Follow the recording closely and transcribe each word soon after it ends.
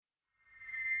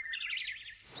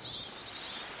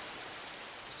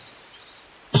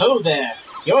Hello there.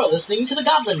 You're listening to the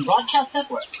Goblin Broadcast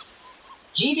Network.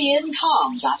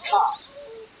 gbncom.com.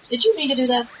 Did you mean to do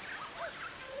that?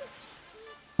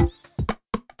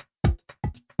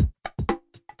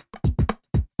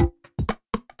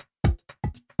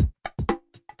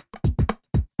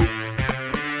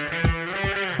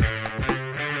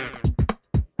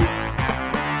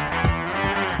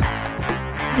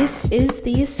 This is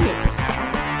the Escapist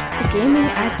Cast, a gaming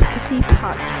advocacy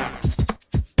podcast.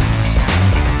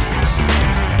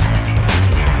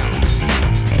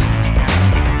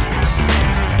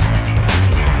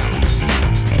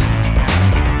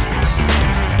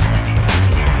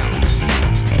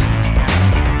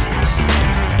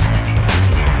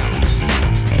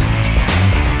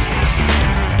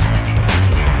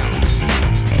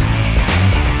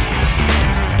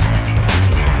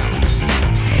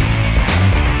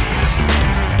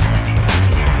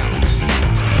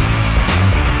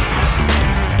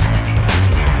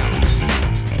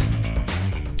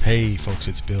 Hey folks,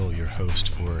 it's Bill, your host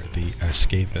for the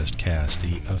Escapist Cast,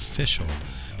 the official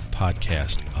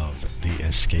podcast of The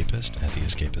Escapist at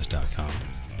theescapist.com.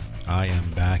 I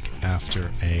am back after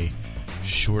a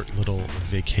short little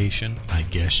vacation, I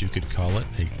guess you could call it,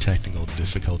 a technical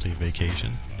difficulty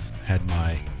vacation. Had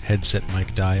my headset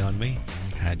mic die on me,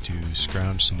 had to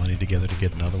scrounge some money together to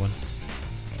get another one,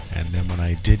 and then when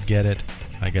I did get it,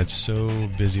 I got so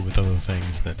busy with other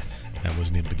things that I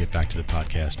wasn't able to get back to the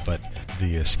podcast, but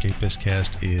the Escapist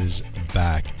Cast is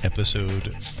back.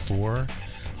 Episode 4.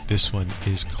 This one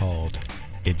is called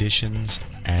Editions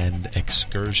and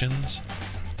Excursions,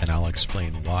 and I'll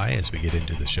explain why as we get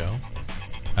into the show.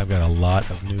 I've got a lot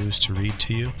of news to read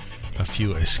to you, a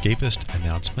few Escapist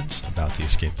announcements about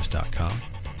theescapist.com,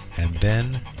 and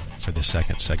then for the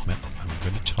second segment, I'm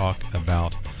going to talk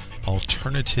about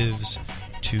alternatives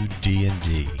to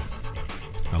D&D.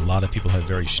 A lot of people have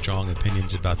very strong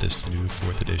opinions about this new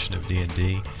 4th edition of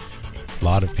D&D. A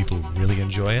lot of people really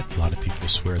enjoy it. A lot of people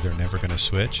swear they're never going to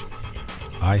switch.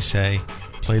 I say,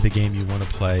 play the game you want to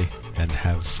play and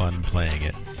have fun playing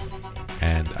it.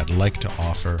 And I'd like to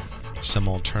offer some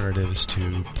alternatives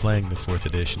to playing the 4th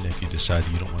edition if you decide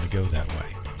that you don't want to go that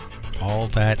way. All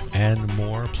that and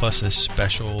more, plus a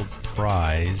special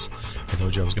prize. I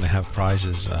told you I was going to have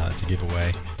prizes to give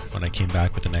away when I came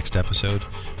back with the next episode.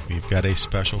 We've got a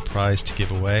special prize to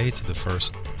give away to the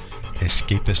first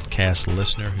Escapist Cast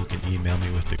listener who can email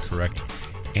me with the correct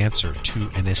answer to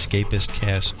an Escapist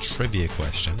Cast trivia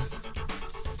question.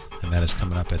 And that is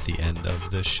coming up at the end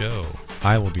of the show.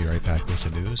 I will be right back with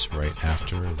the news right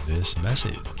after this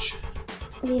message.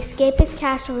 The Escapist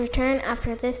Cast will return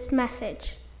after this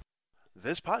message.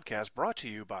 This podcast brought to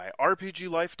you by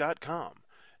RPGLife.com.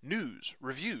 News,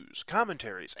 reviews,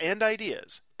 commentaries, and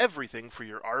ideas. Everything for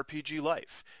your RPG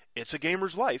life. It's a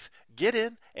gamer's life. Get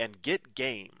in and get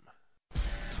game.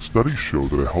 Studies show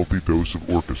that a healthy dose of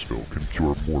Orcusville can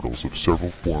cure mortals of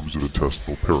several forms of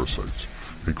intestinal parasites,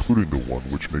 including the one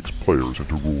which makes players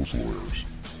into rules lawyers.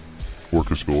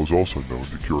 Orcusville is also known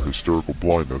to cure hysterical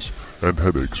blindness and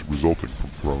headaches resulting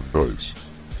from thrown dice.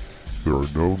 There are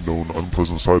no known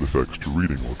unpleasant side effects to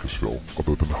reading Orcusville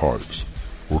other than hives.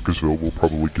 Orcusville will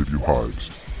probably give you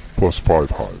hives. Plus 5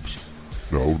 hives.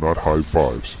 No, not hive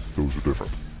 5s. Those are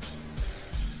different.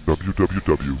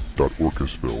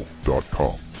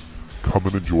 www.orcusville.com. Come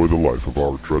and enjoy the life of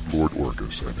our Dreadlord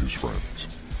Orcus and his friends.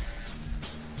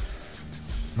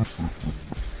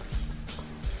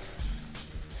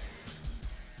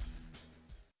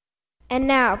 And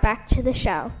now, back to the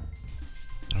show.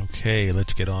 Okay,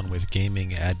 let's get on with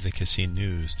gaming advocacy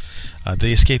news.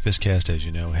 The Escapist Cast, as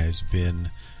you know, has been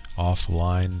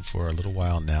offline for a little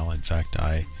while now. In fact,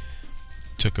 I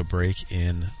took a break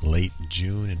in late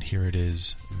June, and here it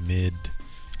is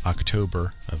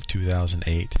mid-October of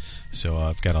 2008. So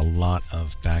I've got a lot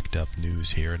of backed up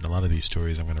news here, and a lot of these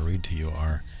stories I'm going to read to you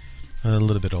are a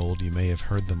little bit old. You may have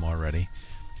heard them already,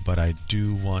 but I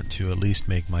do want to at least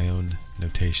make my own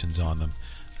notations on them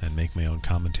and make my own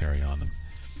commentary on them.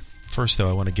 First, though,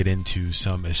 I want to get into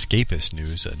some escapist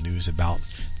news, news about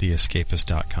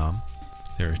theescapist.com.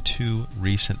 There are 2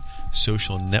 recent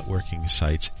social networking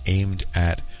sites aimed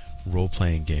at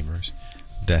role-playing gamers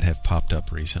that have popped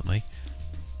up recently.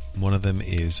 One of them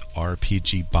is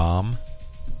RPG Bomb,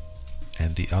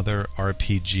 and the other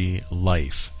RPG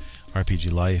Life.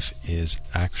 RPG Life is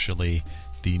actually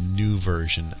the new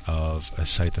version of a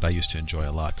site that I used to enjoy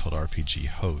a lot called RPG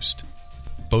Host.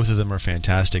 Both of them are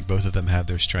fantastic. Both of them have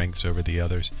their strengths over the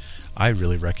others. I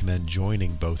really recommend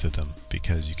joining both of them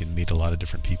because you can meet a lot of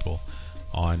different people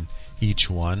on each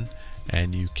one,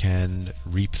 and you can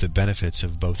reap the benefits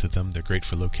of both of them. They're great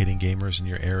for locating gamers in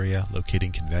your area,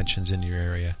 locating conventions in your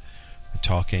area.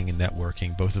 talking and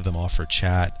networking. Both of them offer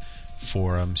chat,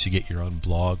 forums. You get your own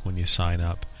blog when you sign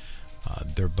up.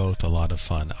 They're both a lot of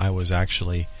fun. I was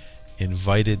actually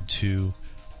invited to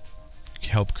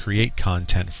help create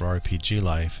content for RPG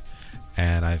Life,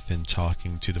 and I've been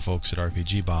talking to the folks at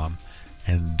RPG Bomb,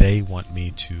 and they want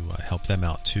me to help them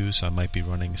out too, so I might be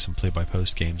running some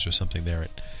play-by-post games or something there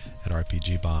at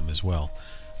RPG Bomb as well.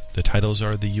 The titles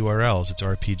are the URLs. It's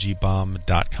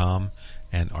rpgbomb.com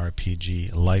and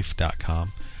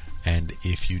rpglife.com, and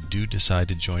if you do decide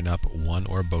to join up one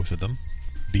or both of them,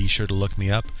 be sure to look me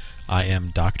up. I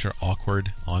am Dr.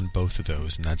 Awkward on both of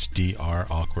those, and that's Dr.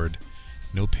 Awkward,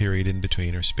 no period in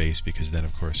between or space, because then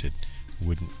of course it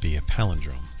wouldn't be a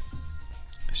palindrome.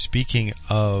 Speaking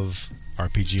of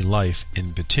RPG Life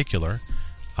in particular,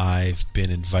 I've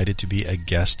been invited to be a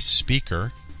guest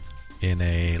speaker in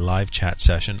a live chat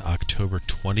session October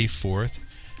 24th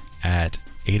at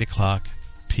 8 o'clock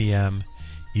p.m.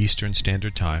 Eastern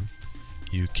Standard Time.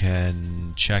 You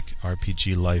can check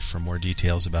RPG Life for more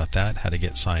details about that, how to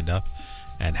get signed up,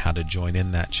 and how to join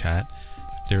in that chat.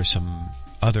 There are some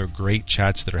other great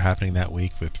chats that are happening that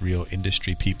week with real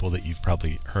industry people that you've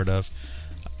probably heard of.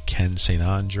 Ken St.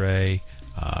 Andre,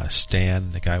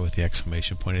 Stan, the guy with the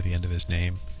exclamation point at the end of his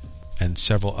name, and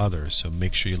several others, so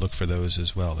make sure you look for those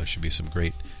as well. There should be some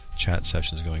great chat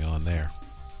sessions going on there.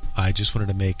 I just wanted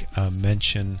to make a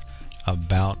mention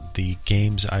about the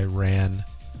games I ran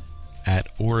at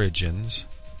Origins,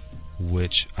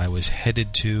 which I was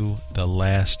headed to the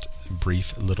last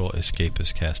brief little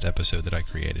Escapist Cast episode that I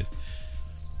created.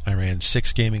 I ran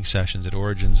 6 gaming sessions at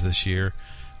Origins this year,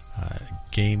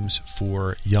 games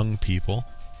for young people.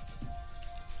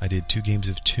 I did 2 games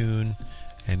of Toon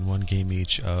and 1 game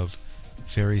each of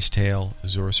Fairy's Tale,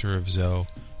 Sorcerer of Zoe,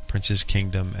 Prince's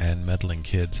Kingdom, and Meddling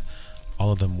Kids.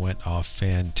 All of them went off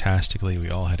fantastically. We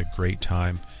all had a great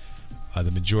time. The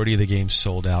majority of the games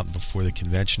sold out before the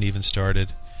convention even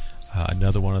started.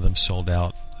 Another one of them sold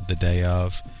out the day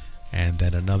of, and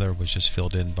then another was just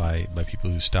filled in by people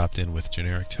who stopped in with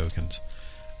generic tokens.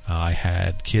 I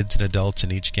had kids and adults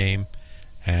in each game,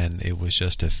 and it was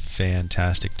just a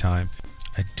fantastic time.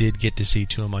 I did get to see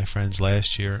 2 of my friends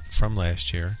from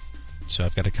last year, so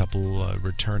I've got a couple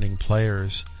returning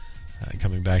players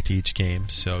coming back to each game.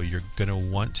 So you're going to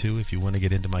want to, if you want to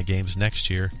get into my games next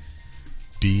year,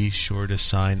 be sure to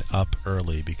sign up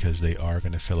early, because they are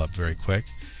going to fill up very quick.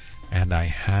 And I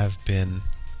have been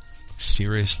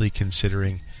seriously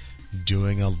considering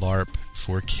doing a LARP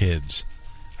for kids.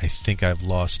 I think I've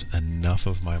lost enough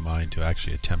of my mind to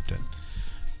actually attempt it.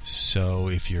 So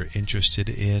if you're interested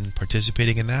in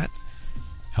participating in that,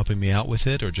 helping me out with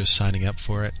it, or just signing up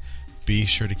for it, be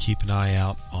sure to keep an eye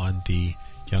out on the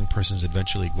Young Person's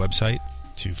Adventure League website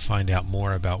to find out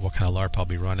more about what kind of LARP I'll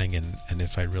be running, and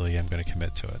if I really am going to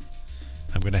commit to it.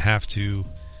 I'm going to have to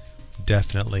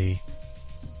definitely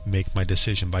make my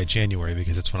decision by January,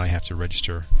 because it's when I have to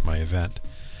register my event.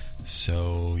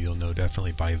 So you'll know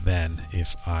definitely by then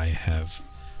if I have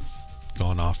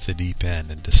gone off the deep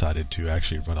end and decided to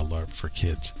actually run a LARP for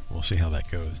kids. We'll see how that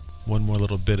goes. One more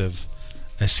little bit of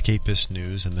escapist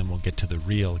news, and then we'll get to the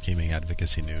real gaming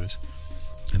advocacy news.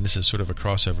 And this is sort of a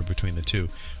crossover between the two.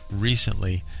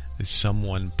 Recently,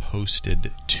 someone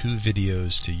posted 2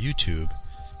 videos to YouTube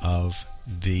of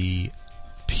the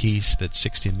piece that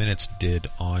 60 Minutes did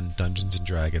on Dungeons &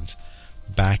 Dragons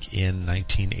back in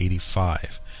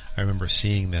 1985. I remember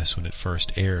seeing this when it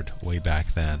first aired way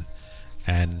back then,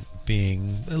 and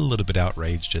being a little bit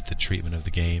outraged at the treatment of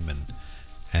the game,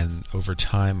 and over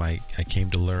time I came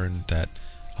to learn that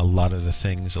a lot of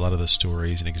the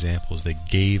stories and examples they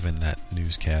gave in that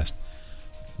newscast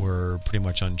were pretty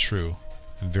much untrue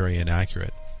and very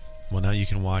inaccurate. Well, now you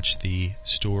can watch the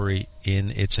story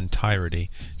in its entirety,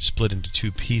 split into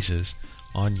 2 pieces,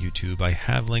 on YouTube. I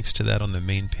have links to that on the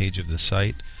main page of the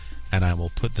site, and I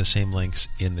will put the same links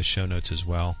in the show notes as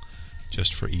well,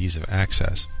 just for ease of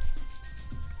access.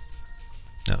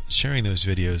 Now, sharing those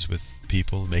videos with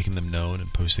people, making them known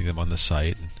and posting them on the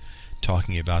site and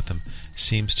talking about them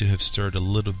seems to have stirred a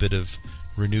little bit of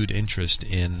renewed interest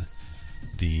in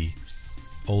the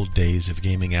old days of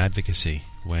gaming advocacy,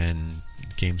 when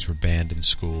games were banned in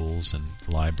schools and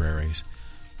libraries,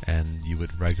 and you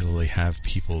would regularly have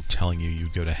people telling you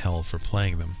you'd go to hell for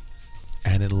playing them.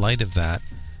 And in light of that,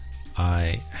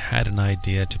 I had an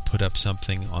idea to put up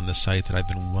something on the site that I've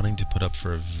been wanting to put up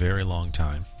for a very long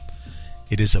time.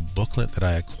 It is a booklet that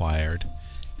I acquired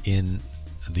in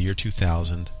the year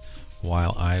 2000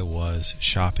 while I was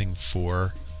shopping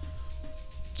for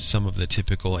some of the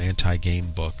typical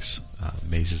anti-game books,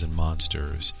 Mazes and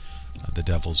Monsters, The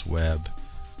Devil's Web,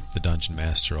 The Dungeon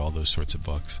Master, all those sorts of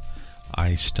books.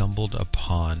 I stumbled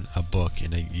upon a book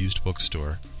in a used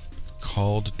bookstore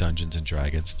called Dungeons &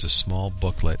 Dragons. It's a small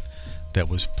booklet that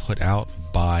was put out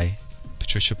by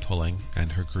Patricia Pulling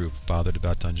and her group, Bothered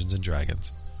About Dungeons &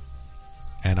 Dragons.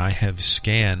 And I have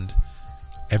scanned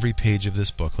every page of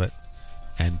this booklet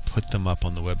and put them up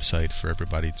on the website for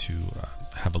everybody to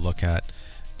have a look at,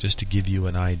 just to give you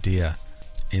an idea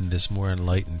in this more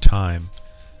enlightened time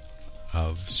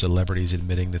of celebrities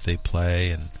admitting that they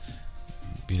play, and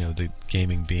the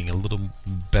gaming being a little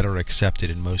better accepted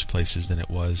in most places than it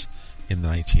was in the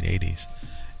 1980s.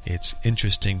 It's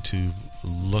interesting to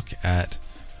look at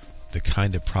the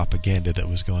kind of propaganda that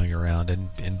was going around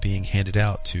and being handed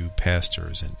out to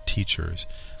pastors and teachers,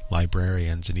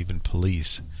 librarians, and even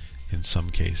police in some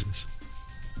cases.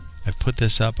 I've put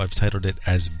this up. I've titled it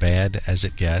As Bad as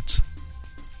It Gets,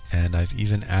 and I've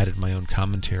even added my own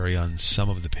commentary on some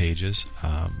of the pages.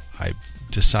 I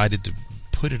decided to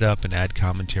put it up and add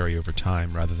commentary over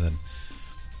time rather than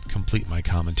complete my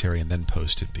commentary and then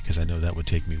post it, because I know that would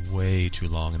take me way too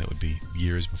long and it would be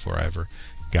years before I ever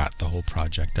got the whole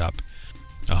project up.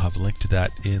 I'll have a link to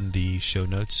that in the show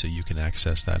notes so you can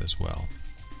access that as well.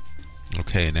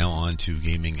 Okay, now on to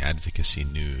gaming advocacy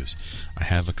news. I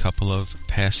have a couple of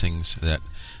passings that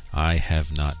I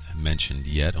have not mentioned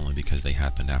yet, only because they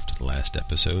happened after the last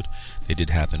episode. They did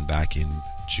happen back in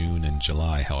June and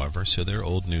July, however, so they're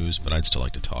old news, but I'd still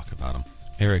like to talk about them.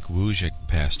 Eric Wujic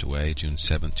passed away June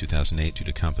 7, 2008 due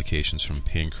to complications from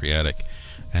pancreatic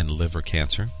and liver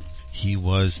cancer. He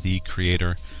was the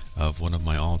creator of one of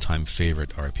my all-time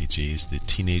favorite RPGs, the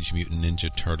Teenage Mutant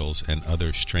Ninja Turtles and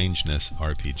Other Strangeness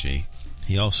RPG.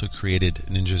 He also created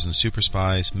Ninjas and Super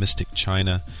Spies, Mystic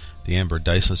China, the Amber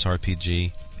Diceless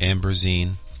RPG,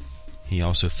 Amberzine. He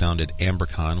also founded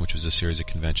AmberCon, which was a series of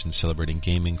conventions celebrating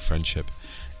gaming, friendship,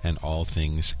 and all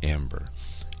things Amber.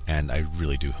 And I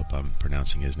really do hope I'm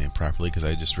pronouncing his name properly, because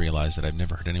I just realized that I've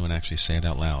never heard anyone actually say it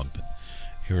out loud. But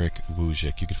Eric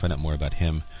Wujic, you can find out more about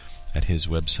him at his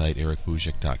website,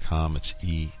 ericwujic.com. It's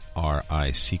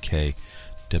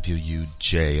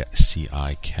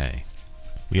ERICKWUJCIK.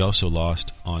 We also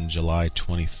lost on July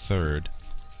 23rd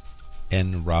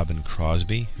N. Robin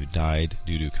Crosby, who died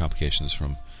due to complications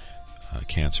from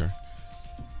cancer.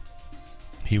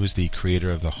 He was the creator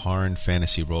of the Harn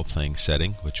fantasy role-playing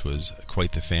setting, which was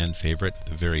quite the fan favorite,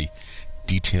 the very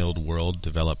detailed world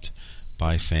developed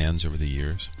by fans over the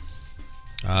years.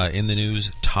 In the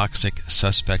news, Toxic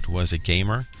Suspect was a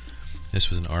gamer. This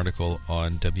was an article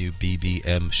on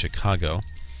WBBM Chicago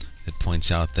that points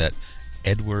out that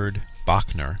Edward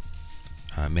Bachner,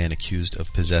 a man accused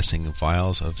of possessing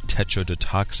vials of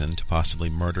tetrodotoxin to possibly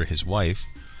murder his wife,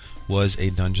 was a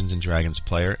Dungeons & Dragons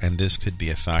player, and this could be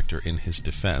a factor in his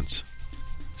defense.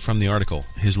 From the article,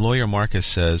 his lawyer Marcus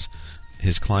says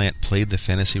his client played the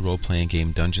fantasy role-playing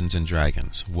game Dungeons &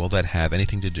 Dragons. Will that have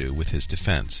anything to do with his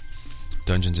defense?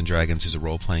 Dungeons & Dragons is a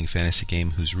role-playing fantasy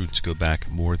game whose roots go back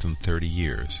more than 30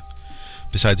 years.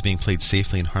 Besides being played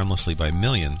safely and harmlessly by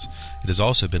millions, it has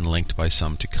also been linked by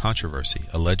some to controversy,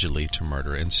 allegedly to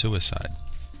murder and suicide.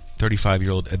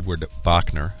 35-year-old Edward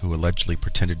Bachner, who allegedly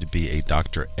pretended to be a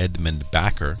Dr. Edmund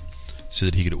Backer so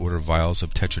that he could order vials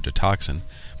of tetrodotoxin,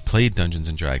 played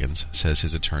Dungeons & Dragons, says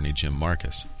his attorney Jim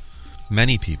Marcus.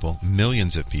 Many people,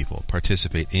 millions of people,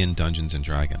 participate in Dungeons &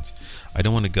 Dragons. I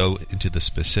don't want to go into the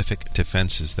specific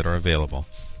defenses that are available,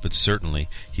 but certainly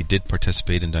he did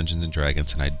participate in Dungeons &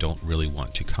 Dragons, and I don't really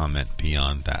want to comment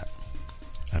beyond that.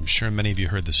 I'm sure many of you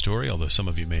heard the story, although some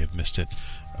of you may have missed it,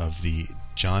 of the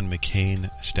John McCain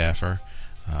staffer,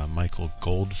 Michael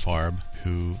Goldfarb,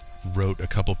 who wrote a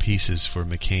couple pieces for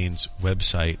McCain's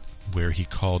website where he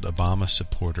called Obama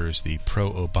supporters the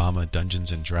pro-Obama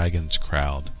Dungeons & Dragons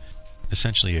crowd,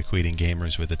 essentially equating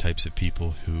gamers with the types of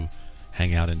people who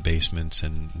hang out in basements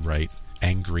and write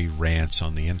angry rants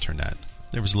on the internet.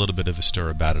 There was a little bit of a stir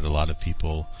about it. A lot of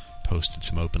people posted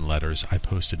some open letters. I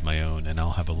posted my own, and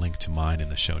I'll have a link to mine in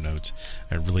the show notes.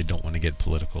 I really don't want to get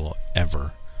political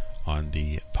ever on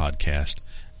the podcast,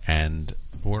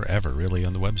 or ever really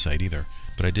on the website either.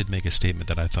 But I did make a statement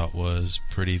that I thought was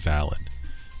pretty valid.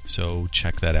 So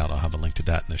check that out. I'll have a link to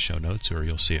that in the show notes, or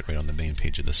you'll see it right on the main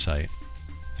page of the site.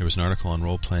 There was an article on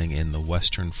role-playing in the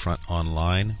Western Front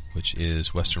Online, which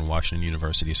is Western Washington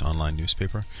University's online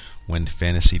newspaper, When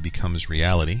Fantasy Becomes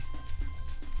Reality.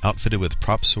 Outfitted with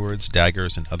prop swords,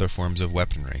 daggers, and other forms of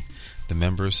weaponry, the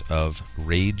members of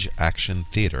Rage Action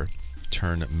Theater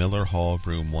turn Miller Hall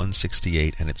Room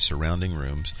 168 and its surrounding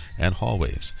rooms and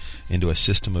hallways into a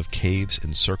system of caves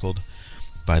encircled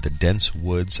by the dense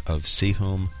woods of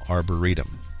Sehome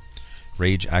Arboretum.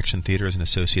 Rage Action Theater is an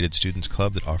associated students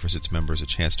club that offers its members a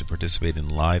chance to participate in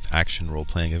live-action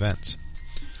role-playing events.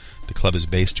 The club is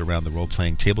based around the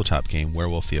role-playing tabletop game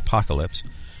Werewolf the Apocalypse,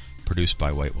 produced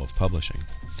by White Wolf Publishing.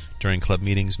 During club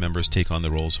meetings, members take on the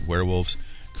roles of werewolves,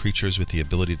 creatures with the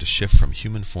ability to shift from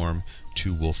human form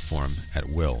to wolf form at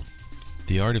will.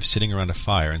 The art of sitting around a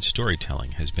fire and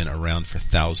storytelling has been around for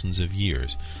thousands of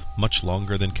years, much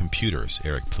longer than computers,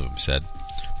 Eric Plume said.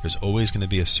 There's always going to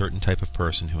be a certain type of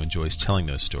person who enjoys telling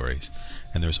those stories,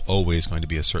 and there's always going to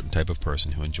be a certain type of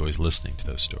person who enjoys listening to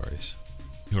those stories.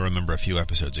 You'll remember a few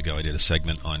episodes ago I did a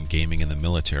segment on gaming in the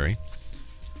military.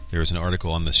 There is an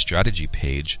article on the strategy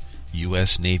page,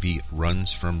 U.S. Navy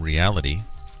Runs from Reality,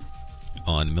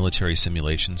 on military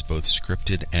simulations, both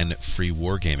scripted and free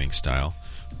wargaming style,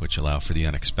 which allow for the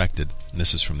unexpected. And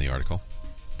this is from the article.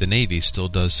 The Navy still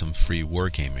does some free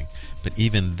wargaming, but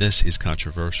even this is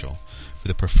controversial, for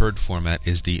the preferred format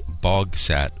is the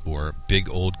BOGSAT, or Big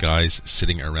Old Guys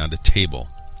Sitting Around a Table.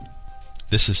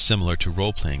 This is similar to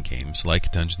role-playing games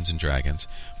like Dungeons & Dragons,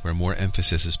 where more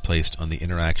emphasis is placed on the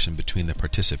interaction between the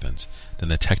participants than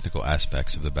the technical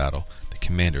aspects of the battle the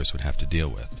commanders would have to deal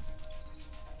with.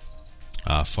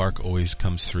 FARC always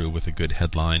comes through with a good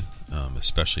headline,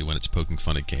 especially when it's poking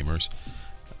fun at gamers.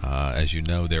 As you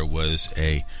know, there was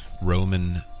a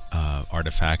Roman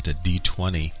artifact, a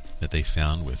D20, that they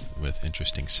found with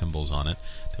interesting symbols on it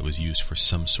that was used for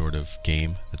some sort of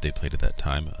game that they played at that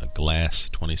time, a glass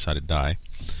 20-sided die,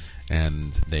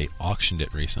 and they auctioned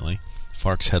it recently.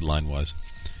 FARC's headline was,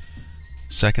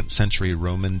 2nd century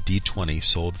Roman D20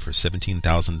 sold for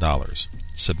 $17,000.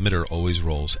 Submitter always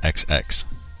rolls XX.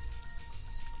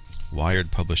 Wired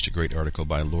published a great article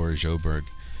by Laura Joberg,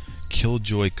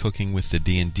 Killjoy Cooking with the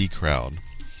D&D Crowd.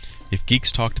 If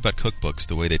geeks talked about cookbooks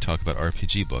the way they talk about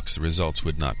RPG books, the results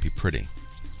would not be pretty.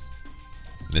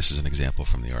 This is an example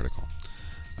from the article.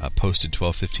 Posted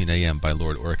 12:15 a.m. by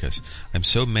Lord Orcus. I'm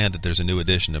so mad that there's a new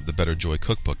edition of the Better Joy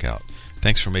cookbook out.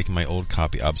 Thanks for making my old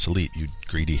copy obsolete, you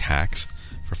greedy hacks.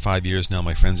 For 5 years now,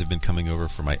 my friends have been coming over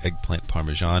for my eggplant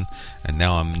parmesan, and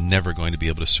now I'm never going to be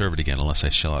able to serve it again unless I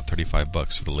shell out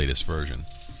 $35 for the latest version.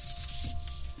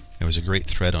 There was a great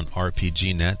thread on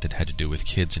RPGNet that had to do with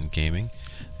kids and gaming.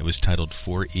 It was titled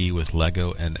 4E with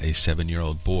Lego and a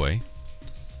 7-year-old boy.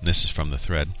 And this is from the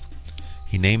thread.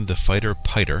 He named the fighter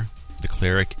Piter, the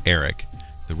cleric Eric,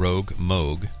 the rogue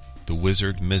Moog, the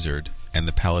wizard Mizzard, and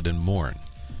the paladin Morn,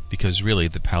 because really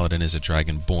the paladin is a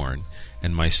dragon born,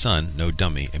 and my son, no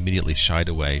dummy, immediately shied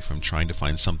away from trying to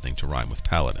find something to rhyme with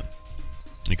paladin.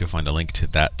 You can find a link to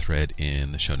that thread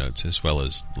in the show notes, as well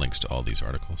as links to all these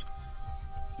articles.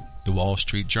 The Wall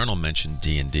Street Journal mentioned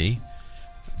D&D,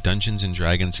 Dungeons &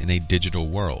 Dragons in a Digital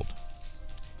World.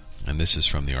 And this is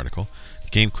from the article.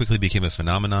 The game quickly became a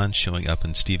phenomenon, showing up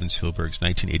in Steven Spielberg's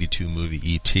 1982 movie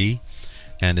E.T.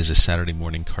 and as a Saturday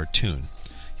morning cartoon.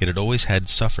 Yet it always had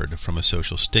suffered from a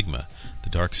social stigma,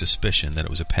 the dark suspicion that it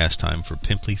was a pastime for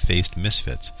pimply-faced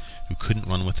misfits who couldn't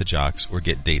run with the jocks or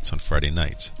get dates on Friday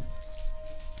nights.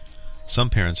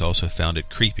 Some parents also found it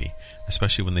creepy,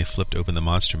 especially when they flipped open the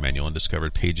monster manual and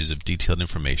discovered pages of detailed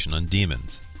information on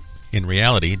demons. In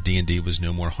reality, D&D was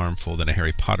no more harmful than a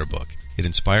Harry Potter book. It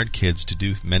inspired kids to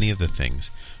do many of the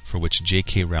things for which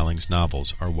J.K. Rowling's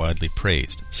novels are widely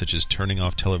praised, such as turning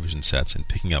off television sets and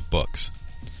picking up books.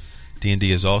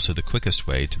 D&D is also the quickest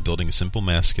way to building simple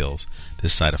math skills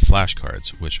this side of flashcards,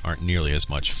 which aren't nearly as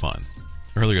much fun.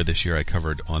 Earlier this year I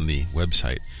covered on the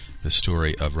website the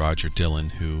story of Roger Dillon,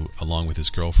 who, along with his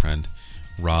girlfriend,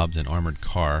 robbed an armored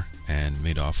car and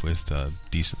made off with a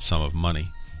decent sum of money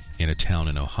in a town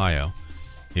in Ohio.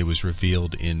 It was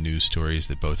revealed in news stories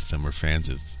that both of them were fans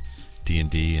of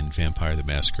D&D and Vampire the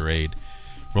Masquerade.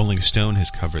 Rolling Stone has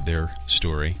covered their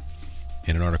story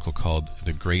in an article called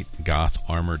The Great Goth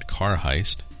Armored Car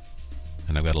Heist,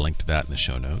 and I've got a link to that in the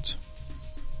show notes.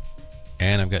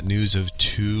 And I've got news of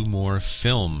 2 more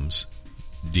films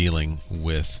dealing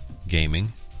with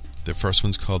gaming. The first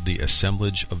one's called The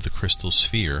Assemblage of the Crystal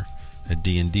Sphere, a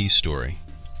D&D story.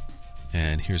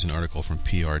 And here's an article from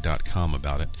PR.com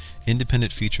about it.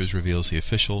 Independent Features reveals the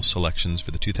official selections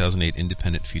for the 2008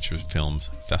 Independent Features Films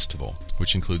Festival,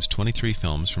 which includes 23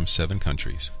 films from 7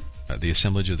 countries. The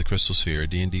Assemblage of the Crystal Sphere, a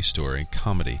D&D story,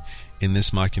 comedy. In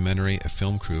this mockumentary, a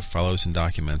film crew follows and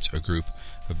documents a group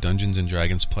of Dungeons &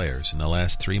 Dragons players in the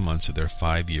last 3 months of their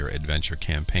 5-year adventure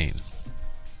campaign.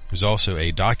 There's also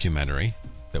a documentary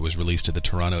that was released at the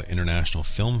Toronto International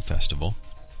Film Festival.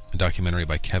 A documentary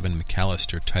by Kevin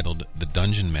McAllister titled The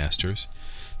Dungeon Masters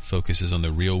focuses on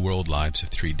the real-world lives of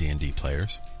 3 D&D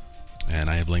players. And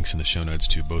I have links in the show notes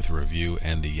to both a review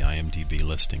and the IMDb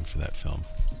listing for that film.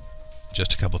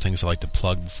 Just a couple things I'd like to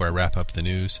plug before I wrap up the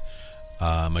news.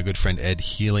 My good friend Ed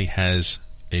Healy has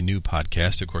a new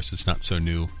podcast. Of course, it's not so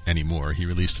new anymore. He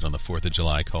released it on the 4th of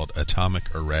July called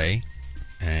Atomic Array,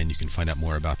 and you can find out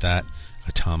more about that,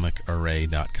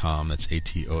 atomicarray.com. That's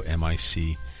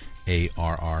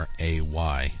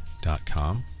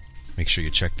ATOMICARRAY.com. Make sure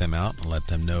you check them out and let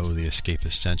them know The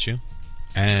Escapist sent you.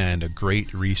 And a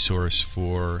great resource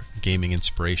for gaming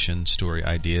inspiration, story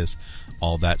ideas,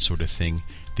 all that sort of thing,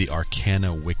 the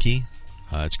Arcana Wiki.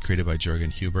 It's created by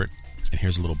Jürgen Hubert, and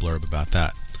here's a little blurb about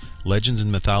that. Legends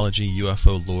and mythology,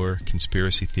 UFO lore,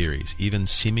 conspiracy theories, even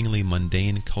seemingly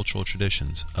mundane cultural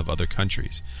traditions of other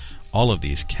countries. All of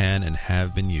these can and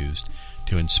have been used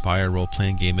to inspire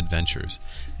role-playing game adventures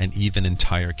and even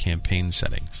entire campaign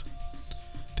settings.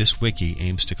 This wiki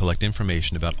aims to collect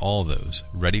information about all those,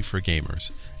 ready for gamers,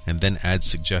 and then add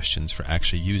suggestions for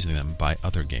actually using them by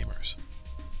other gamers.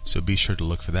 So be sure to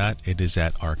look for that. It is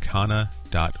at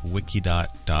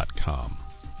arcana.wikidot.com.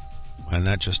 And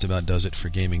that just about does it for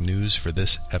gaming news for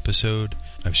this episode.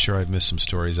 I'm sure I've missed some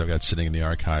stories I've got sitting in the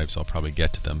archives. I'll probably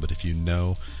get to them, but if you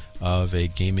know of a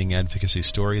gaming advocacy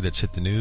story that's hit the news,